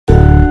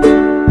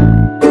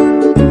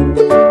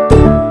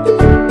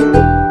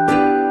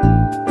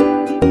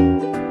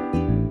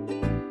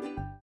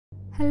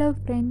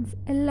Friends,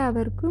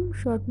 എല്ലാവർക്കും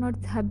short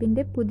notes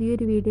ഹബിൻ്റെ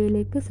പുതിയൊരു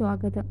വീഡിയോയിലേക്ക്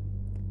സ്വാഗതം.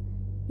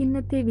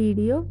 ഇന്നത്തെ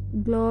video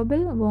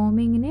global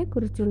വാർമിങ്ങിനെ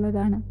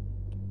കുറിച്ചുള്ളതാണ്.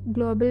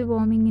 Global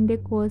വാർമിങ്ങിൻ്റെ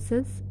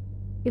causes,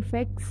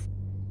 effects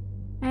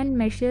and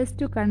measures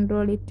to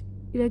control it,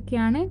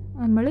 ഇതൊക്കെയാണ്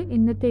നമ്മൾ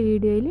ഇന്നത്തെ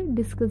വീഡിയോയിൽ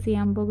ഡിസ്കസ്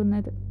ചെയ്യാൻ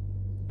പോകുന്നത്.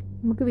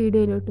 നമുക്ക്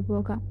വീഡിയോയിലോട്ട്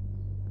പോകാം.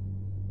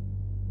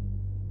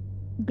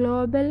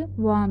 Global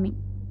warming.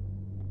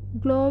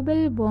 Global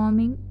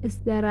warming is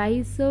the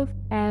rise of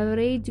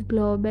average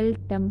global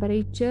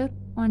temperature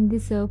on the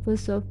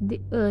surface of the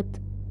earth.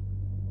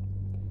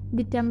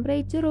 The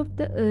temperature of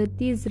the earth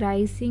is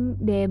rising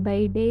day by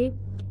day,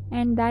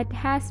 and that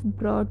has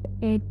brought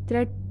a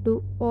threat to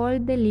all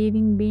the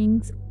living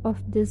beings of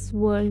this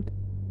world.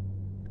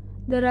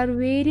 There are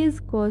various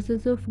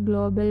causes of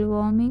global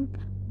warming,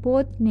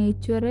 both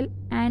natural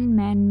and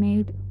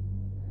man-made.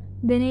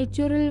 The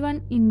natural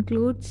one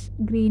includes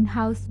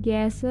greenhouse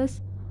gases,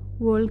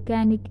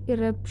 volcanic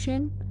eruption,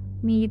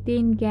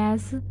 methane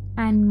gas,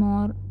 and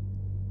more.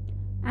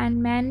 And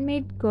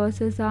man-made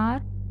causes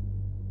are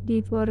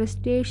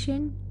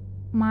deforestation,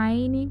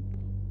 mining,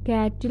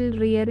 cattle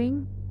rearing,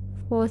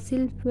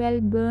 fossil fuel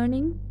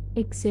burning,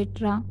 etc.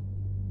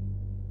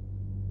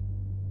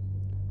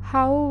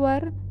 However,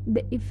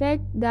 the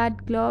effect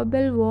that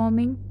global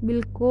warming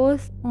will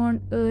cause on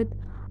Earth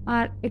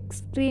are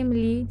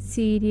extremely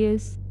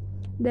serious.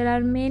 There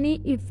are many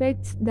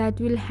effects that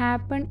will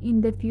happen in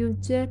the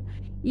future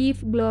if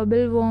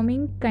global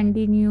warming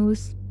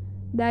continues.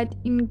 That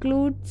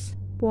includes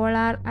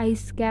polar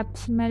ice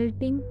caps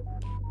melting,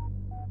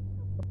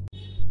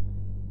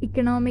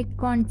 economic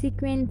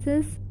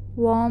consequences,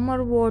 warmer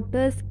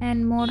waters and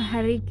more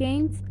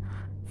hurricanes,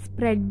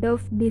 spread of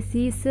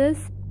diseases,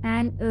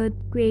 and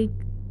earthquake.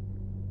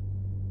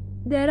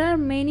 There are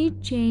many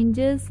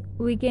changes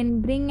we can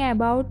bring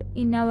about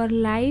in our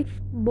life,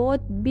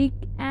 both big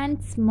and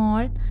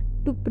small,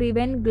 to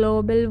prevent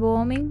global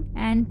warming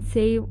and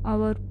save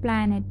our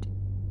planet.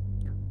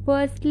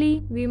 Firstly,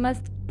 we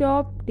must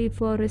stop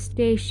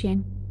deforestation.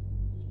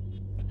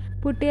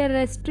 Put a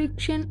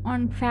restriction on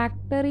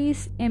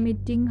factories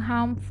emitting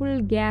harmful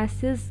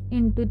gases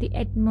into the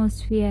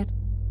atmosphere.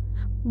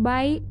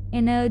 Buy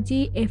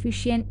energy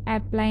efficient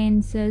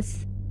appliances.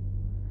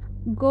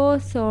 Go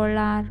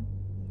solar,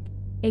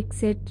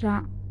 etc.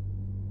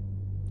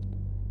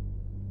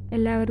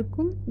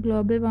 എല്ലാവർക്കും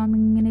global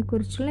വാർമിങ്ങിനെ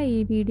കുറിച്ചുള്ള ഈ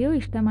video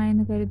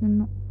ഇഷ്ടമായെന്ന്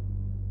കരുതുന്നു.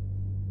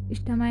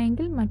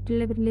 ഇഷ്ടമായെങ്കിൽ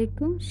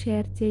മറ്റുള്ളവരിലേക്കും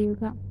share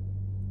ചെയ്യുക.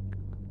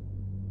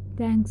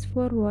 Thanks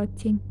for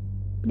watching.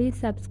 Please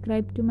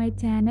subscribe to my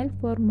channel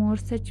for more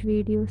such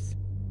videos.